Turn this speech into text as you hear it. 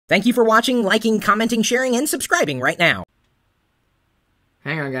Thank you for watching, liking, commenting, sharing, and subscribing right now.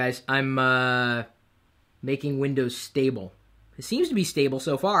 Hang on, guys. I'm making Windows stable. It seems to be stable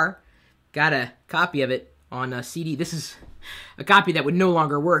so far. Got a copy of it on a CD. This is a copy that would no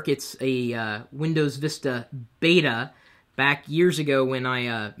longer work. It's a Windows Vista beta back years ago when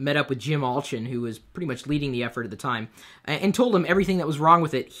I met up with Jim Alchin, who was pretty much leading the effort at the time, and told him everything that was wrong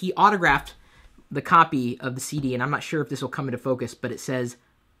with it. He autographed the copy of the CD, and I'm not sure if this will come into focus, but it says,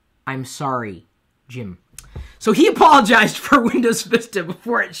 "I'm sorry, Jim." So he apologized for Windows Vista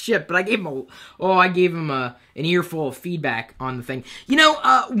before it shipped, but I gave him an earful of feedback on the thing. You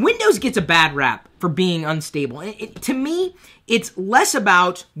know, Windows gets a bad rap for being unstable. To me, it's less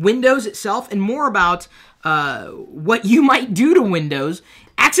about Windows itself and more about what you might do to Windows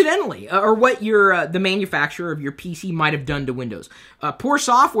accidentally, or what the manufacturer of your PC might have done to Windows. Poor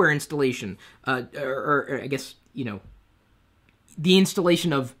software installation, or I guess, you know, the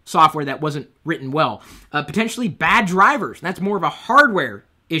installation of software that wasn't written well. Potentially bad drivers. That's more of a hardware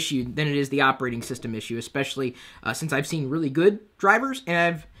issue than it is the operating system issue, especially since I've seen really good drivers, and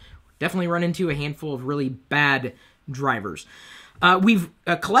I've definitely run into a handful of really bad drivers. We've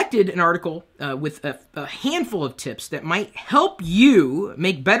collected an article with a handful of tips that might help you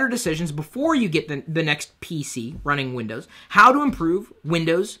make better decisions before you get the next PC running Windows. How to improve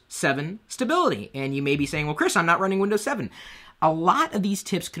Windows 7 stability. And you may be saying, well, Chris, I'm not running Windows 7. A lot of these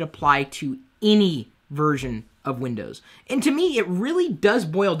tips could apply to any version of Windows. And to me, it really does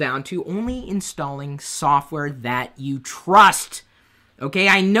boil down to only installing software that you trust. Okay,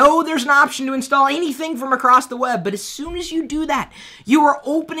 I know there's an option to install anything from across the web, but as soon as you do that, you are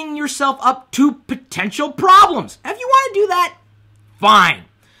opening yourself up to potential problems. If you want to do that, fine.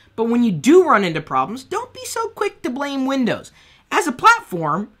 But when you do run into problems, don't be so quick to blame Windows. As a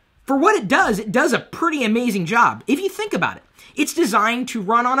platform, for what it does a pretty amazing job. If you think about it, it's designed to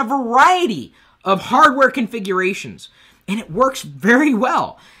run on a variety of hardware configurations, and it works very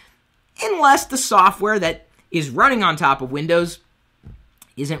well. Unless the software that is running on top of Windows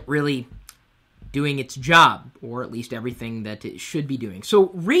isn't really doing its job, or at least everything that it should be doing.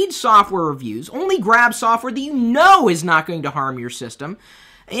 So read software reviews, only grab software that you know is not going to harm your system,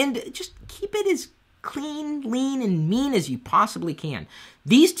 and just keep it as clean, lean, and mean as you possibly can.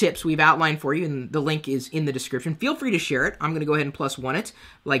 These tips we've outlined for you, and the link is in the description. Feel free to share it. I'm going to go ahead and +1 it,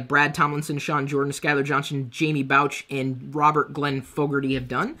 like Brad Tomlinson, Sean Jordan, Skylar Johnson, Jamie Bouch, and Robert Glenn Fogarty have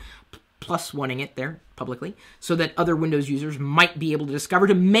done, +1ing it there publicly, so that other Windows users might be able to discover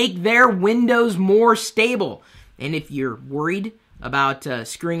to make their Windows more stable. And if you're worried about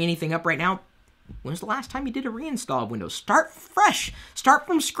screwing anything up right now, when was the last time you did a reinstall of Windows? Start fresh. Start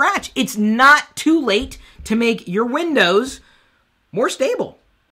from scratch. It's not too late to make your Windows more stable.